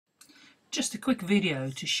Just a quick video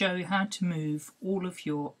to show you how to move all of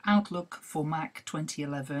your Outlook for Mac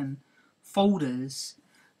 2011 folders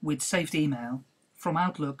with saved email from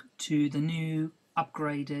Outlook to the new,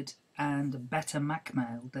 upgraded and better Mac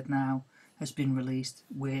Mail that now has been released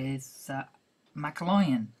with Mac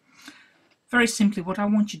Lion. Very simply, what I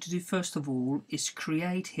want you to do first of all is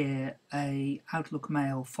create here a Outlook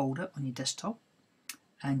Mail folder on your desktop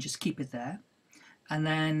and just keep it there. And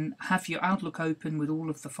then have your Outlook open with all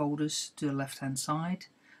of the folders to the left hand side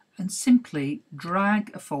and simply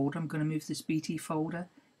drag a folder. I'm going to move this BT folder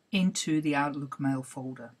into the Outlook Mail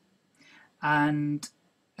folder, and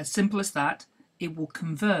as simple as that, it will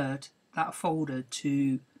convert that folder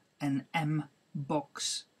to an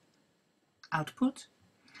mbox output.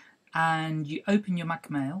 And you open your Mac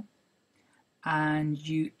Mail and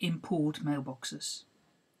you import mailboxes.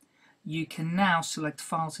 You can now select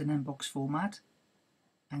files in mbox format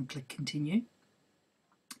and click continue,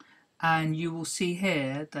 and you will see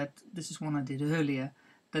here that this is one I did earlier,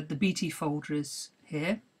 that the BT folder is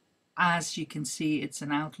here. As you can see, it's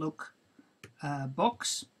an Outlook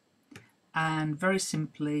box, and very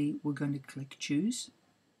simply we're going to click choose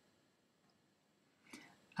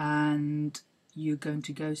and you're going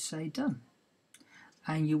to go say done,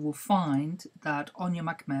 and you will find that on your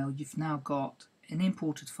Mac Mail you've now got an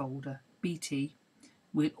imported folder BT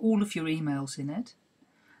with all of your emails in it.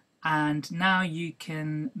 And now you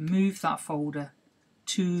can move that folder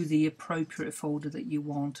to the appropriate folder that you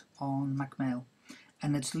want on Mac Mail.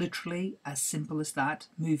 And it's literally as simple as that,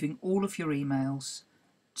 moving all of your emails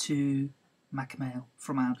to Mac Mail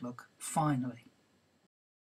from Outlook, finally.